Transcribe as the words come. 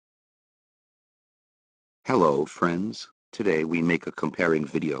Hello friends, today we make a comparing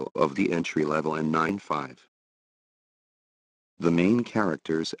video of the entry-level N95. The main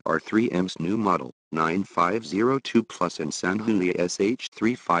characters are 3M's new model, 9502 Plus and Sanhui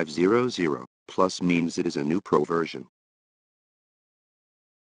SH3500 Plus means it is a new Pro version.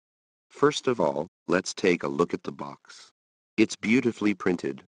 First of all, let's take a look at the box. It's beautifully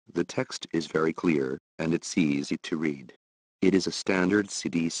printed, the text is very clear, and it's easy to read. It is a standard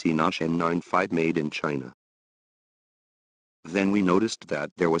CDC NIOSH N95 made in China. Then we noticed that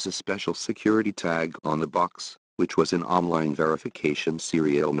there was a special security tag on the box, which was an online verification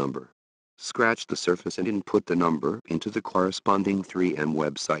serial number. Scratch the surface and input the number into the corresponding 3M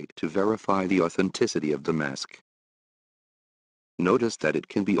website to verify the authenticity of the mask. Notice that it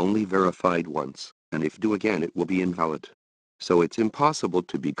can be only verified once, and if do again it will be invalid. So it's impossible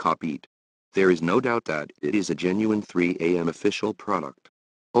to be copied. There is no doubt that it is a genuine 3M official product.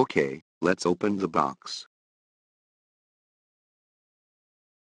 Okay, let's open the box.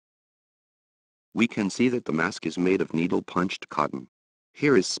 We can see that the mask is made of needle-punched cotton.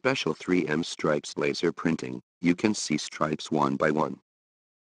 Here is special 3M stripes laser printing. You can see stripes one by one.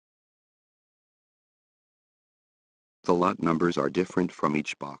 The lot numbers are different from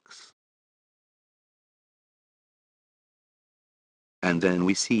each box. And then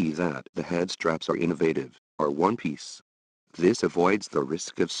we see that the head straps are innovative, or one piece. This avoids the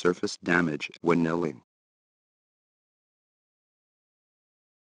risk of surface damage when nailing.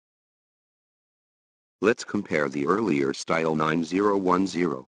 Let's compare the earlier style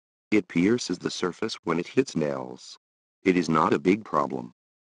 9010. It pierces the surface when it hits nails. It is not a big problem.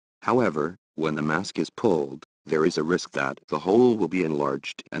 However, when the mask is pulled, there is a risk that the hole will be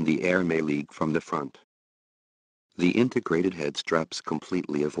enlarged and the air may leak from the front. The integrated head straps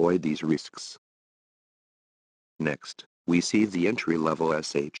completely avoid these risks. Next, we see the entry-level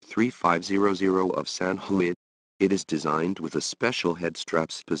SH3500 of Sanhui. It is designed with a special head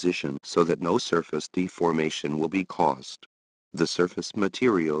straps position so that no surface deformation will be caused. The surface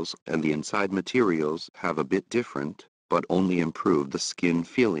materials and the inside materials have a bit different, but only improve the skin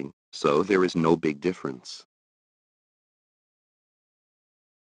feeling, so there is no big difference.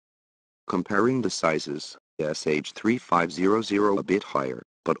 Comparing the sizes, SH3500 a bit higher,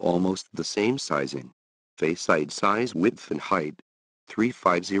 but almost the same sizing. Face side size width and height.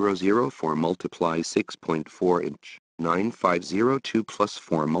 3500 4 multiply 6.4 inch, 9502 plus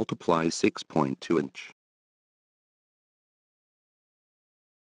 4 multiply 6.2 inch.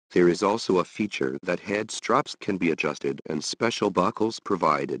 There is also a feature that head straps can be adjusted and special buckles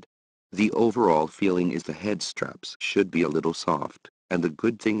provided. The overall feeling is the head straps should be a little soft, and the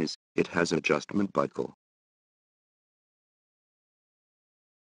good thing is, it has an adjustment buckle.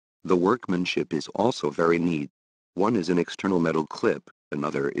 The workmanship is also very neat. One is an external metal clip,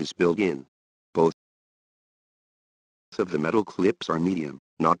 another is built in. Both of the metal clips are medium,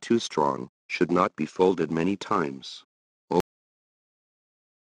 not too strong, should not be folded many times.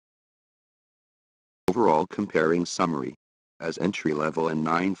 Overall comparing summary. As entry-level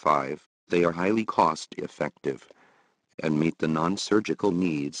N95, they are highly cost-effective and meet the non-surgical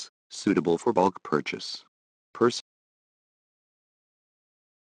needs, suitable for bulk purchase. Personally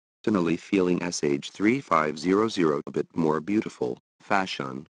feeling SH3500 a bit more beautiful,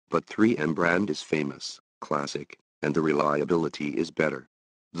 fashion, but 3M brand is famous, classic, and the reliability is better.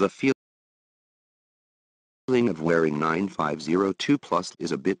 The feeling of wearing 9502 Plus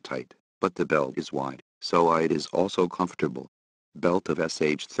is a bit tight, but the belt is wide, so it is also comfortable. Belt of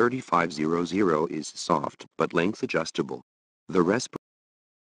SH3500 is soft but length adjustable. The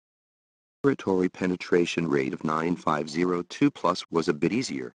respiratory penetration rate of 9502 Plus was a bit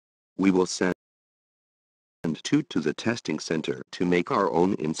easier. We will send two to the testing center to make our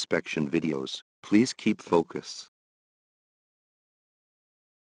own inspection videos. Please keep focus.